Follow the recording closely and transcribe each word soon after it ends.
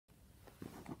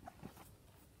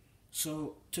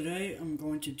So today I'm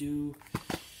going to do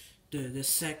the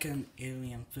second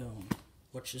Alien film,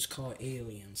 which is called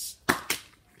Aliens.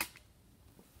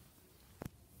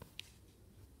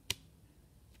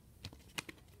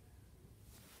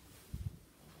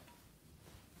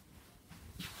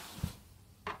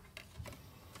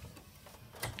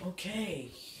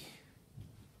 Okay.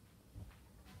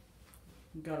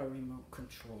 Got a remote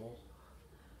control.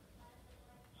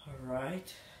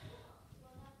 Alright,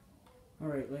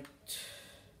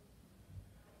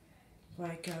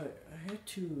 I had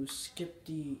to skip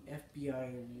the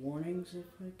FBI warnings if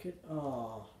I could.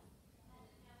 Oh.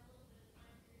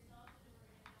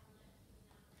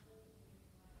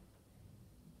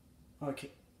 Okay.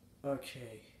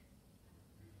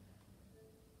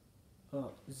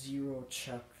 Zero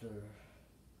chapter.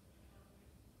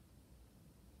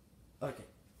 Okay.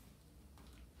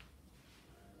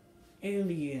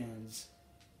 Aliens.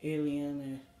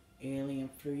 Alien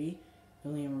 3.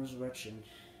 Alien Resurrection.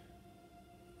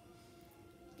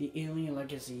 The Alien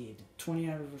Legacy, the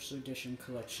 20th Anniversary Edition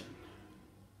Collection.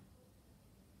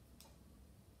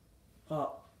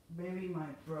 Maybe my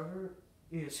brother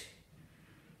is...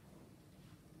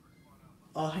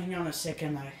 Oh, hang on a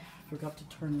second, I forgot to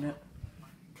turn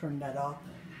that off.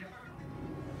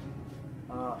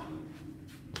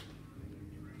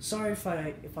 Sorry if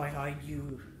I hide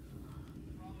you.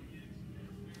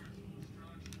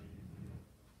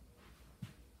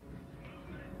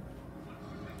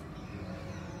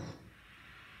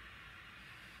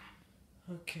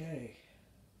 Okay.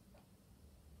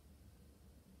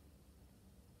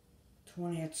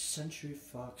 20th Century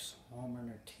Fox Home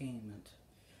Entertainment.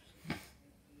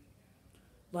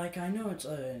 Like, I know it's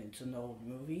an old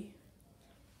movie.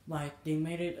 Like, they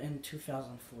made it in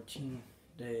 2014,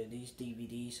 these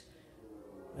DVDs.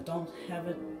 I don't have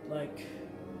it, like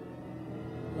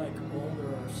older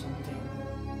or something.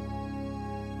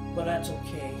 But that's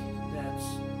okay.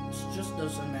 It just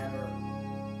doesn't matter.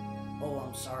 Oh,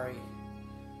 I'm sorry.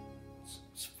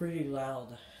 It's pretty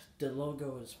loud. The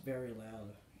logo is very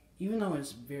loud. Even though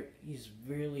he's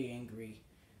really angry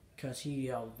because he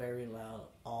yelled very loud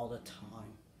all the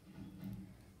time.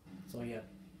 So yeah,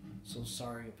 so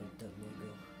sorry about that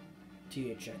logo.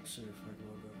 THX certified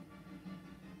logo.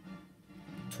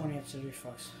 20th Century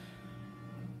Fox.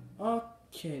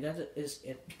 Okay, that is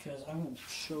it because I want to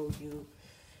show you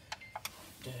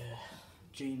the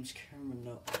James Cameron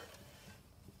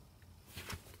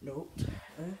note.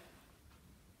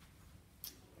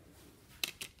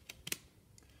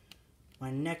 My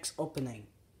next opening.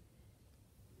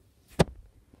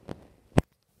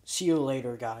 See you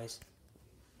later, guys.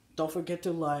 Don't forget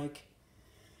to like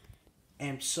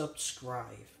and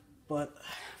subscribe. But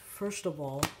first of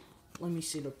all, let me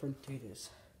see the print date is.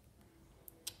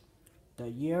 The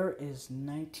year is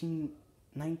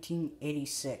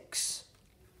 1986.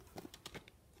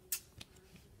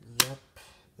 Yep,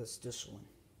 that's this one.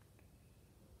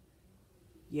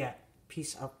 Yeah,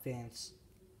 peace out, fans.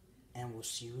 And we'll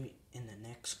see you in the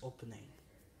next opening.